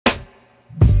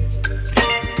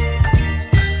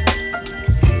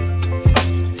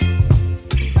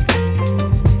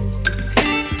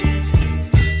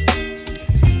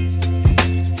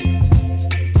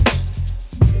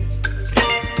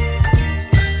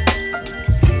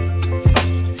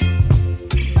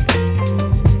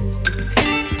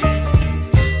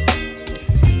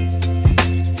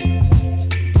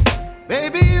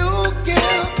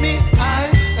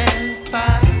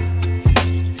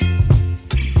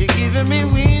giving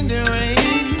me wind and rain.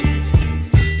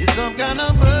 You're some kind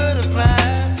of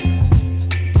butterfly.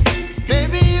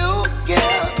 Baby, you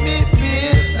give me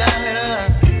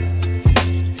midnight.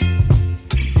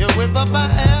 You whip up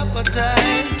my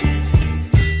appetite.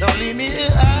 Don't leave me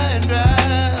here high and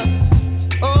dry.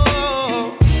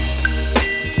 Oh,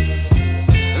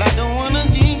 well, I don't wanna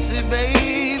jinx it,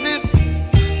 baby,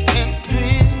 and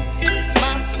twist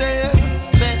myself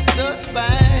at the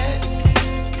spine.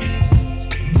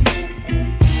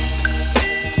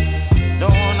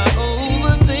 Don't wanna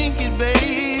overthink it,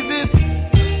 baby.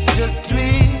 It's just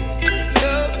twist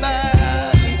your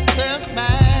body and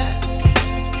mine.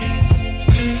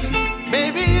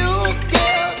 Baby, you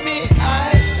give me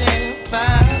ice and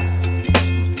fire.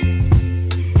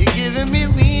 You're giving me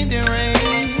wind and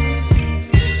rain.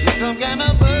 You're some kind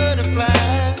of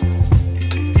butterfly.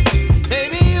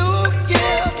 Baby, you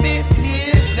give me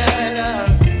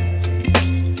midnight.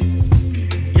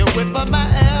 You whip up my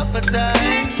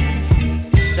appetite.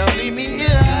 Don't leave me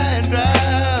here high and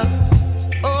dry.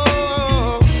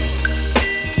 Oh,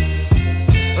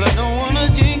 but I don't wanna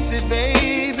jinx it,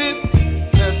 baby.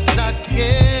 Let's not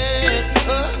get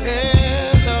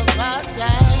ahead of my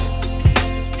time.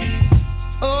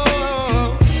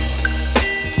 Oh,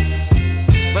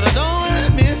 but I don't wanna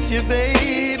miss you,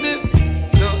 baby.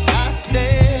 So I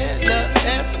stand up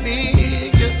and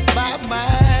speak my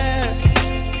mind.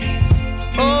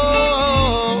 Oh.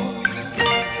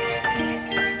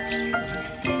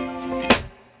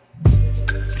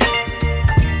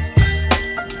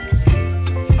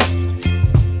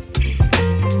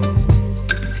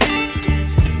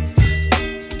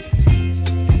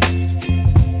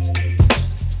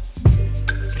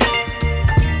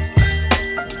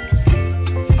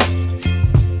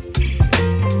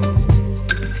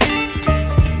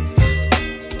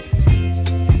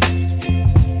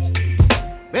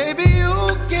 Baby, you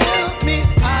give me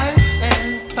ice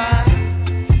and fire.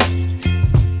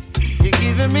 You're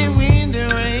giving me wind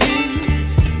and rain.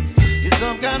 You're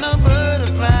some kind of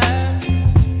butterfly.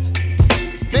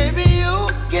 Baby, you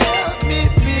give me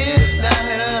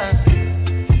midnight.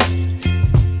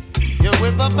 You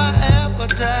whip up my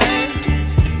appetite.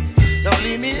 Don't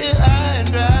leave me here high and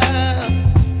dry.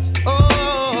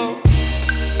 Oh,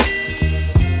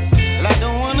 well, I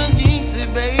don't wanna jinx it,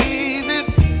 baby,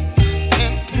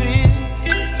 and twist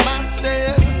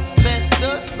myself at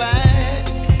the spine.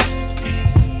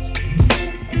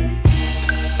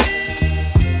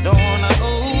 Don't wanna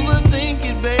overthink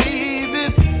it, baby.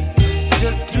 It's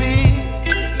just twist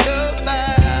your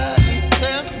body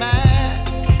and mine.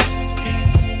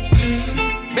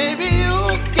 Baby, you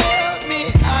give me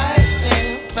ice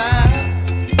and fire.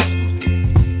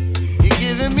 You're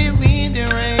giving me wind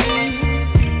and rain.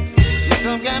 You're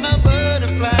some kind of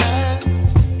butterfly.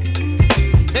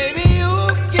 Baby, you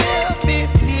give me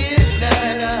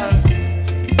midnight.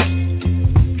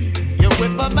 You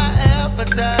whip up my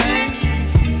appetite.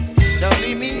 Don't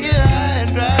leave me here high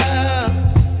and dry.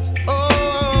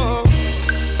 Oh,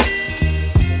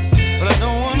 but I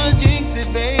don't wanna jinx it,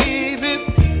 baby.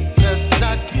 Let's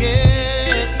not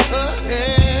get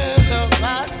ahead of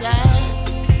my time.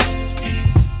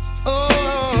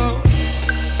 Oh,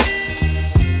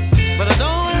 but I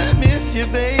don't wanna miss you,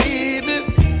 baby.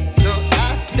 So I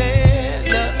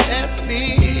stand up and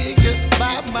speak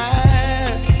my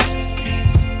mind.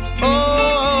 Oh.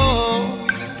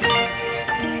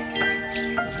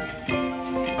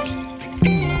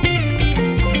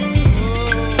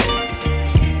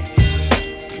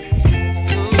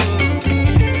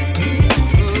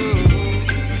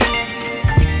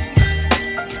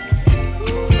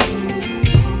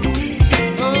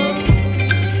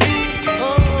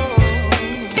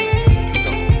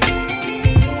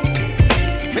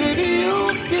 Baby, you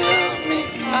give me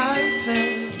ice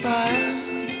and fire.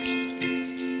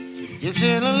 You're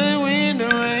chilling wind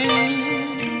and rain.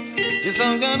 You're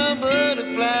some kind of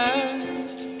butterfly.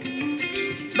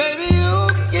 Baby, you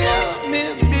give me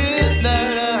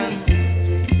midnight.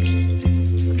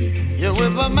 You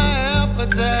whip up my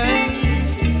appetite.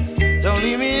 Don't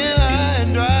leave me here high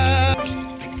and dry.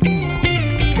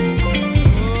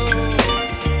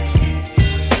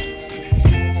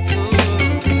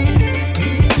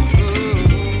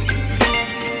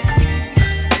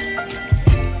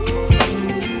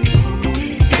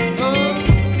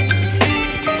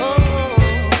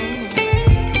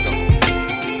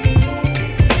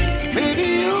 Baby,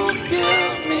 you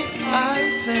give me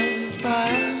ice and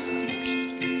fire.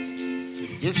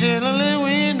 You're chilling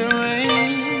wind and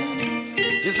rain.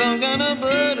 You're some kind of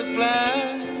butterfly.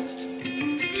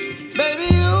 Baby,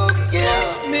 you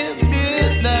give me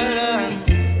midnight.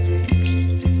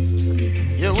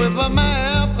 You whip up my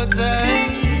appetite. time.